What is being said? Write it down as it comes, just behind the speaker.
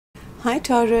Hi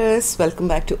Taurus, welcome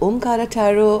back to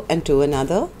Omkaratarot and to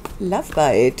another Love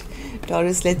Bite.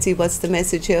 Taurus, let's see what's the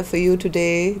message here for you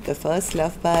today. The first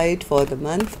Love Bite for the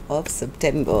month of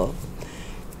September.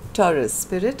 Taurus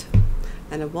Spirit,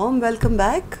 and a warm welcome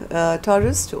back,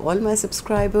 Taurus, to all my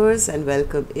subscribers, and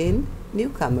welcome in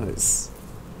newcomers.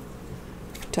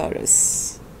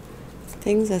 Taurus,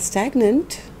 things are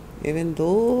stagnant even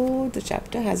though the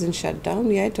chapter hasn't shut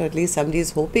down yet, or at least somebody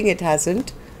is hoping it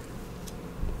hasn't.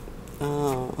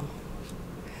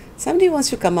 Somebody wants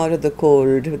to come out of the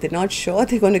cold. They're not sure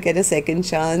they're going to get a second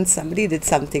chance. Somebody did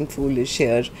something foolish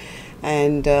here.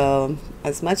 And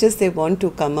as much as they want to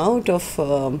come out of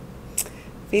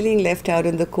feeling left out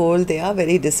in the cold, they are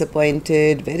very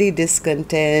disappointed, very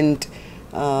discontent.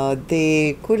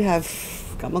 They could have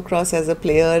come across as a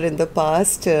player in the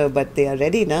past, but they are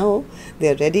ready now.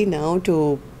 They are ready now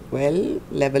to, well,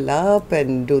 level up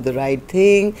and do the right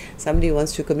thing. Somebody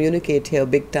wants to communicate here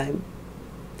big time.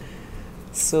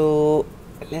 So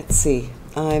let's see.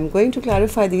 I'm going to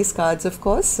clarify these cards, of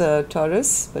course,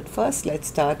 Taurus, but first let's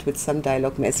start with some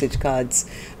dialogue message cards.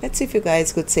 Let's see if you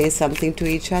guys could say something to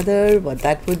each other, what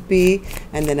that would be,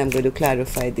 and then I'm going to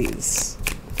clarify these.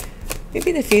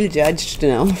 Maybe they feel judged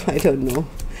now, I don't know.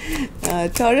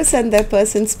 Taurus and their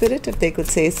person spirit, if they could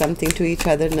say something to each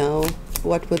other now,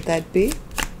 what would that be?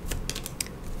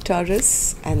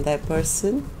 Taurus and their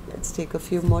person. Let's take a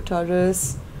few more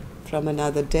Taurus from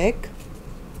another deck.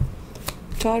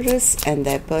 Taurus and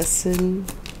their person.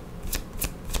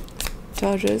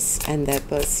 Taurus and their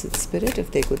person spirit,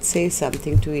 if they could say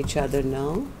something to each other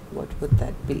now, what would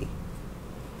that be?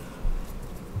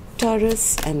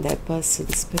 Taurus and their person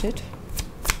spirit.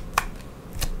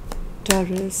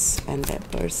 Taurus and their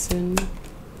person.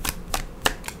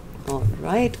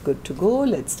 Alright, good to go.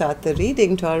 Let's start the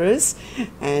reading, Taurus.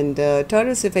 And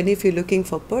Taurus, if any of you are looking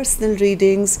for personal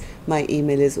readings, my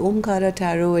email is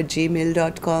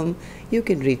omkaratarot@gmail.com. You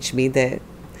can reach me there.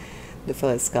 The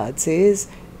first card says,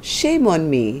 "Shame on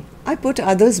me. I put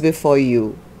others before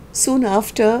you. Soon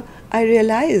after, I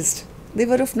realized they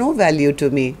were of no value to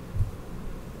me.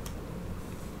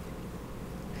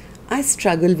 I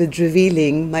struggle with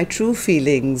revealing my true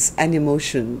feelings and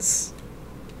emotions.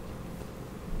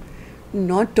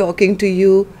 Not talking to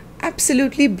you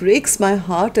absolutely breaks my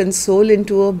heart and soul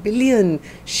into a billion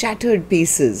shattered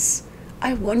pieces.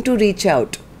 I want to reach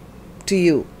out to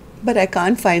you, but I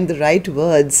can't find the right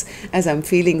words as I'm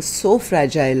feeling so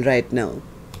fragile right now.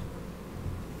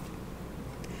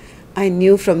 I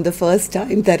knew from the first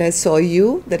time that I saw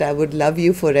you that I would love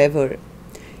you forever.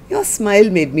 Your smile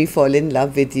made me fall in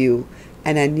love with you,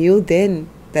 and I knew then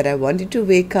that I wanted to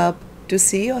wake up to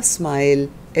see your smile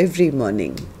every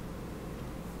morning.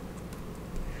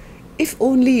 If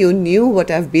only you knew what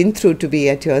I've been through to be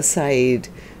at your side.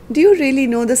 Do you really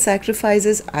know the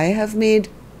sacrifices I have made?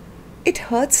 It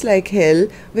hurts like hell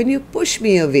when you push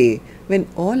me away, when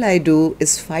all I do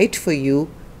is fight for you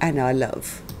and our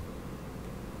love.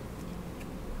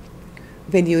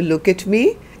 When you look at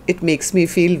me, it makes me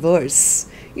feel worse.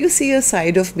 You see a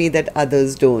side of me that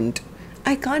others don't.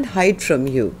 I can't hide from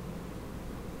you.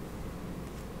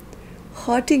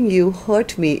 Hurting you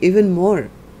hurt me even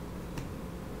more.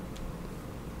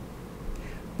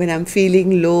 When I'm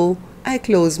feeling low, I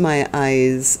close my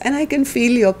eyes and I can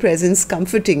feel your presence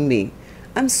comforting me.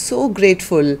 I'm so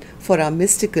grateful for our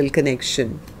mystical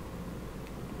connection.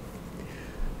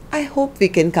 I hope we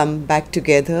can come back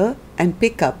together and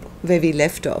pick up where we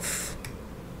left off.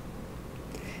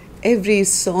 Every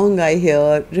song I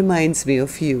hear reminds me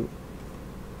of you.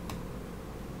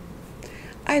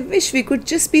 I wish we could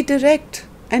just be direct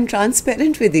and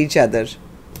transparent with each other.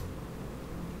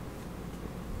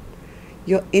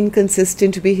 Your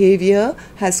inconsistent behavior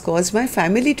has caused my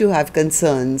family to have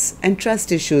concerns and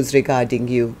trust issues regarding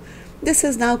you. This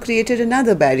has now created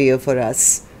another barrier for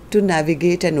us to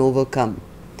navigate and overcome."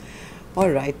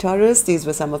 Alright, Taurus, these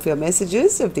were some of your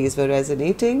messages. If these were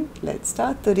resonating, let's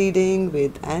start the reading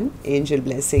with an angel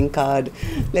blessing card.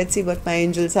 Let's see what my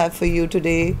angels have for you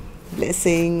today.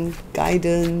 Blessing,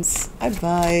 guidance,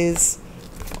 advice,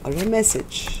 or a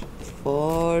message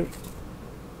for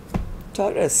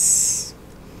Taurus.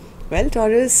 Well,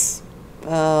 Taurus,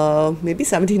 maybe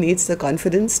somebody needs the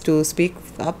confidence to speak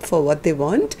up for what they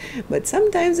want, but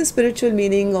sometimes the spiritual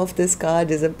meaning of this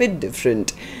card is a bit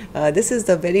different. This is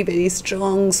the very, very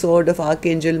strong sword of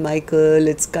Archangel Michael.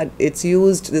 It's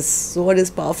used, this sword is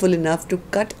powerful enough to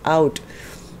cut out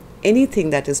anything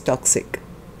that is toxic.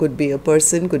 Could be a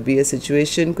person, could be a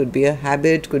situation, could be a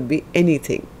habit, could be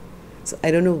anything. So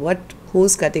I don't know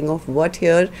who's cutting off what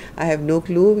here. I have no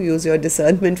clue. Use your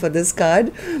discernment for this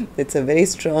card. It's a very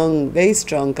strong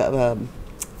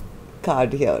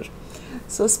card here.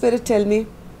 So Spirit, tell me,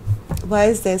 why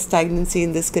is there stagnancy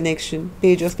in this connection?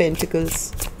 Page of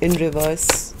Pentacles in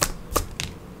reverse.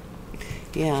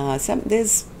 Yeah,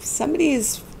 somebody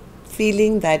is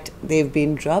feeling that they've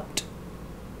been dropped,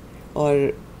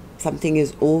 or something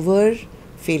is over,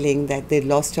 feeling that they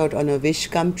lost out on a wish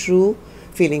come true,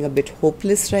 feeling a bit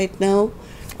hopeless right now.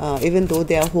 Even though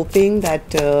they are hoping that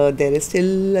there is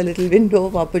still a little window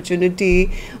of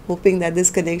opportunity, hoping that this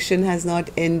connection has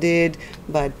not ended.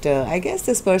 But I guess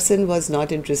this person was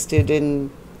not interested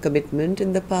in commitment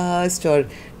in the past, or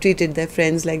treated their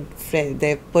friends like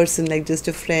their person like just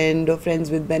a friend, or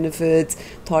friends with benefits,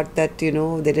 thought that they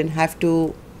didn't have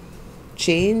to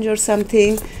change or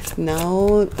something.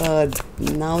 Now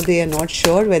they are not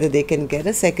sure whether they can get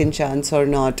a second chance or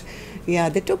not. Yeah,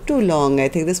 they took too long. I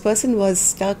think this person was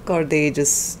stuck, or they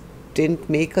just didn't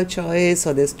make a choice,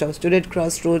 or they stood at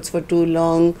crossroads for too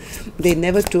long. They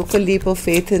never took a leap of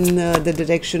faith in the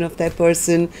direction of that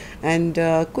person, and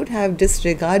could have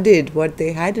disregarded what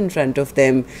they had in front of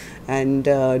them, and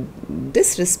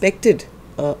disrespected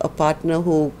a partner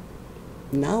who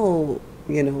now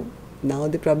now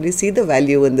they probably see the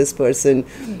value in this person,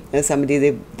 somebody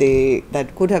they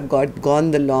that could have gone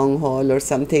the long haul or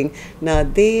something. Now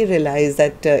they realize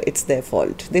that it's their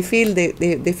fault. They feel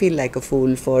they feel like a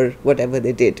fool for whatever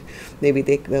they did. Maybe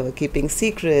they were keeping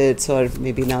secrets, or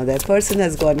maybe now that person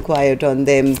has gone quiet on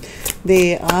them.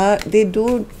 They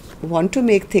do want to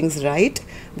make things right.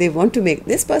 They want to make,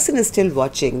 this person is still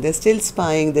watching, they're still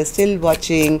spying, they're still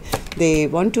watching, they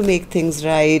want to make things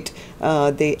right.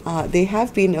 They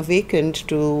have been awakened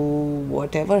to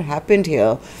whatever happened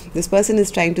here. This person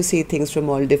is trying to see things from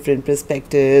all different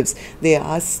perspectives. They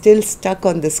are still stuck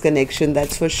on this connection,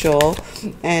 that's for sure.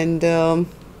 And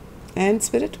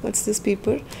Spirit, what's this,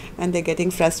 people? And they're getting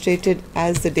frustrated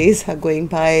as the days are going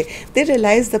by. They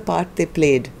realize the part they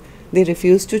played. They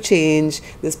refuse to change.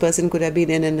 This person could have been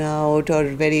in and out, or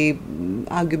very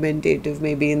argumentative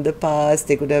maybe in the past.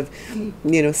 They could have,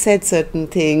 said certain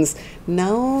things.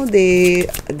 Now they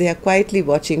are quietly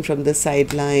watching from the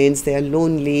sidelines. They are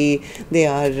lonely. They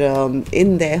are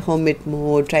in their hermit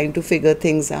mode, trying to figure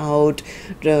things out,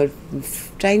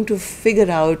 trying to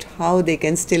figure out how they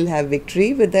can still have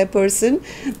victory with their person.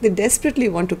 They desperately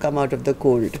want to come out of the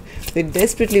cold. They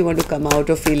desperately want to come out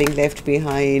of feeling left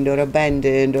behind, or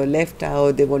abandoned, or left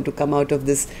out. They want to come out of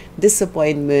this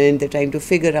disappointment. They're trying to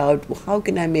figure out, how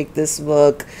can I make this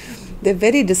work? They're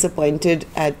very disappointed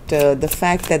at the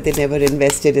fact that they never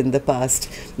invested in the past,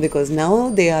 because now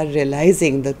they are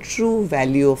realizing the true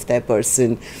value of their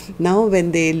person. Now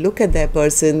when they look at their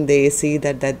person, they see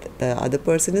that the other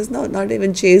person is not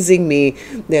even chasing me.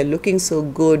 They're looking so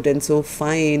good and so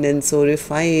fine and so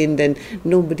refined, and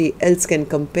nobody else can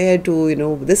compare to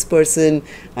this person.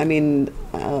 I mean,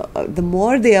 the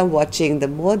more they are watching, the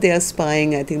more they are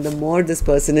spying, I think the more this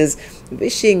person is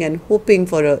wishing and hoping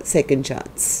for a second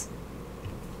chance.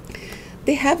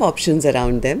 They have options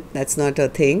around them. That's not a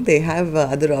thing. They have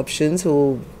other options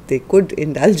who they could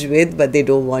indulge with, but they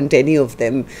don't want any of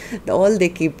them. All they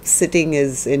keep sitting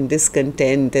is in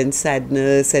discontent and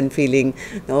sadness, and feeling,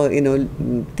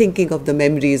 thinking of the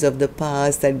memories of the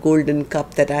past, that golden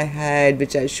cup that I had,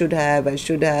 which I should have,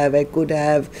 I could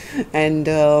have. And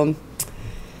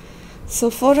so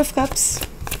Four of Cups.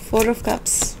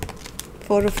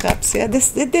 Yeah,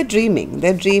 they're dreaming,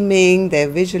 they're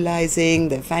visualizing,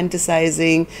 they're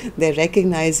fantasizing, they're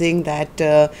recognizing that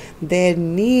their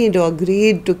need or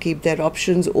greed to keep their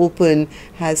options open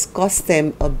has cost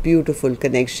them a beautiful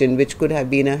connection, which could have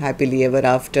been a happily ever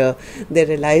after. They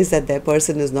realize that their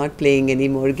person is not playing any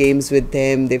more games with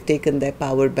them. They've taken their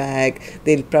power back.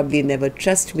 They'll probably never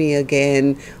trust me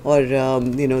again, or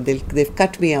they've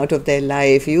cut me out of their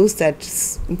life, use that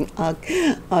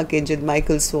Archangel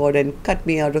Michael's sword and cut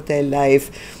me out of their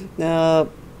life.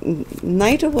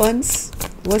 Knight of Wands.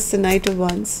 What's the Knight of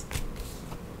Wands?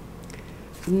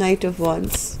 Knight of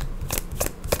Wands.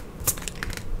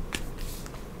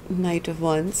 Knight of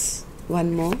Wands.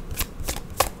 One more.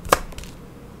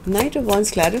 Knight of Wands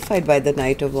clarified by the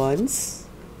Knight of Wands.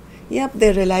 Yep,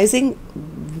 they're realizing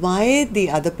why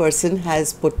the other person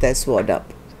has put their sword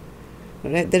up.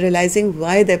 Right? They're realizing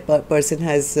why their person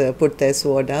has put their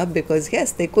sword up, because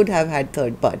yes, they could have had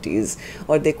third parties,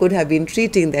 or they could have been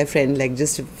treating their friend like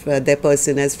just their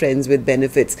person as friends with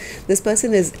benefits. This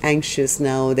person is anxious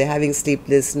now. They're having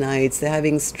sleepless nights. They're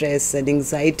having stress and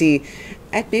anxiety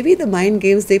at maybe the mind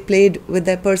games they played with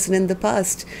their person in the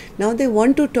past. Now they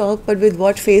want to talk, but with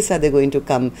what face are they going to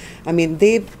come? I mean,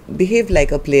 they behave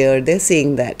like a player. They're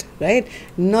saying that. right?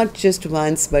 Not just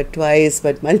once, but twice,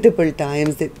 but multiple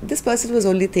times. This person was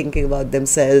only thinking about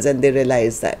themselves, and they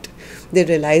realized that. They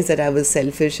realized that I was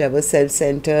selfish, I was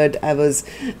self-centered, I was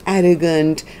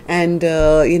arrogant, and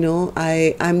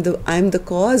I'm the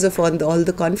cause of all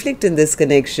the conflict in this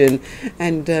connection.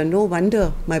 And no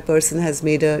wonder my person has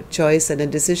made a choice and a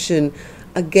decision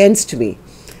against me.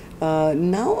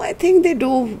 Now I think they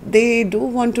do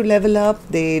want to level up.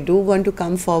 They do want to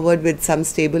come forward with some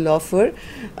stable offer.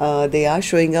 They are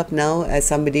showing up now as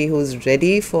somebody who's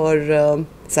ready for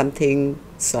something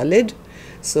solid.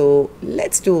 So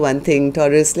let's do one thing,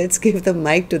 Taurus. Let's give the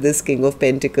mic to this King of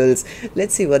Pentacles.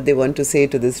 Let's see what they want to say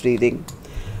to this reading.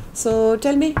 So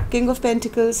tell me, King of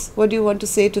Pentacles, what do you want to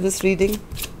say to this reading?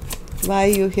 Why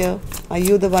are you here? Are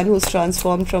you the one who's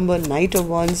transformed from a Knight of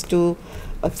Wands to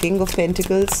a King of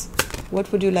Pentacles?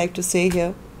 What would you like to say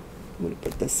here? I'm going to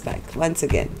put this back once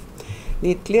again.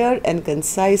 Need clear and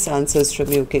concise answers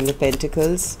from you, King of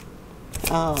Pentacles.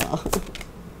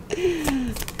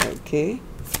 Okay.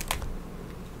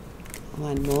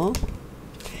 One more.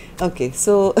 Okay,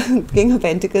 so King of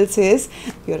Pentacles says,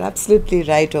 you're absolutely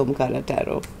right,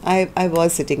 Omkaratarot. I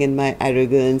was sitting in my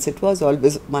arrogance. It was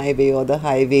always my way or the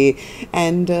highway.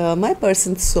 And my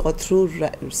person saw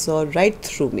right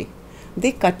through me.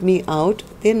 They cut me out.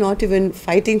 They're not even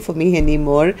fighting for me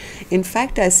anymore. In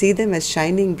fact, I see them as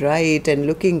shining bright and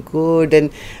looking good.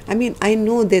 And I mean, I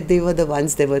know that they were the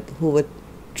ones who were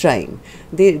trying.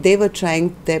 They were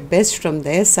trying their best from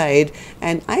their side,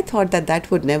 and I thought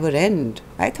that would never end.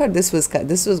 I thought this was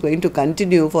going to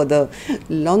continue for the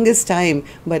longest time,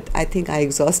 but I think I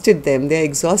exhausted them. They're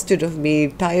exhausted of me,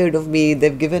 tired of me,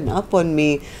 they've given up on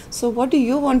me. So what do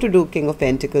you want to do, King of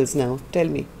Pentacles, now? Tell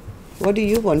me. What do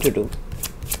you want to do?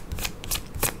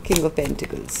 King of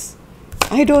Pentacles.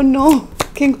 I don't know.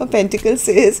 King of Pentacles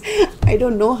says, I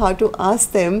don't know how to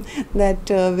ask them that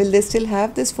will they still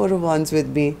have this Four of Wands with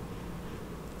me.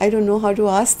 I don't know how to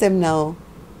ask them now.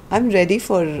 I'm ready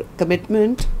for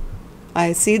commitment.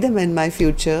 I see them in my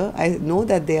future. I know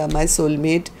that they are my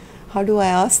soulmate. How do I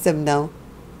ask them now?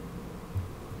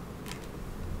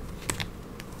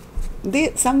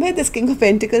 Somewhere this King of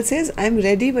Pentacles says, I'm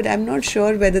ready, but I'm not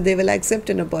sure whether they will accept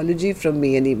an apology from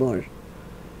me anymore.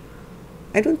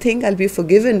 I don't think I'll be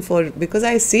forgiven because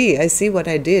I see what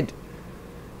I did.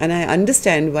 And I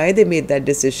understand why they made that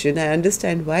decision. I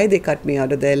understand why they cut me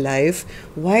out of their life,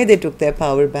 why they took their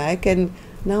power back. And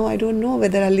now I don't know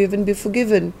whether I'll even be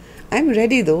forgiven. I'm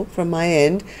ready though from my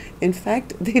end. In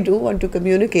fact, they do want to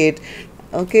communicate.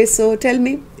 Okay, so tell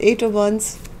me, Eight of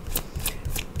Wands.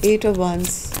 Eight of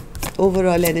Wands.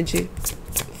 Overall energy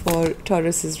for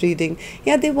Taurus's reading.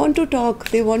 Yeah, they want to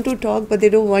talk, but they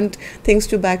don't want things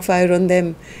to backfire on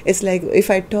them. It's like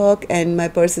if I talk and my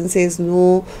person says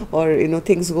no, or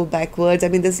things go backwards. I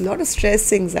mean, there's a lot of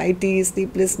stress, anxiety,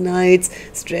 sleepless nights,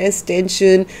 stress,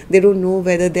 tension. They don't know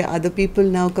whether there are other people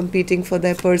now competing for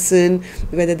their person,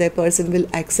 whether their person will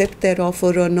accept their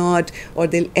offer or not, or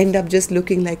they'll end up just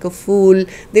looking like a fool.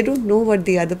 They don't know what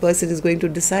the other person is going to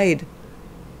decide.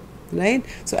 Right?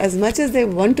 So as much as they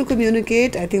want to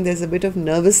communicate, I think there's a bit of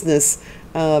nervousness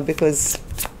because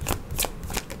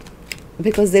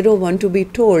they don't want to be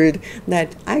told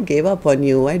that I gave up on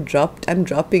you, I'm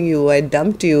dropping you, I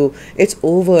dumped you, it's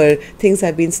over, things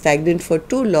have been stagnant for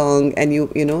too long, and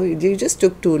you just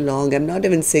took too long, I'm not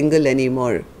even single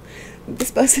anymore.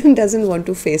 This person doesn't want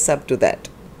to face up to that.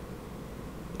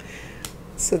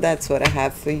 So that's what I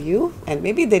have for you, and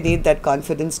maybe they need that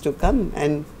confidence to come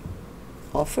and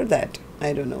offer that.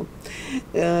 I don't know.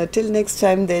 Till next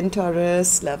time then,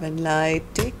 Taurus, love and light.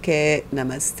 Take care.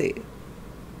 Namaste.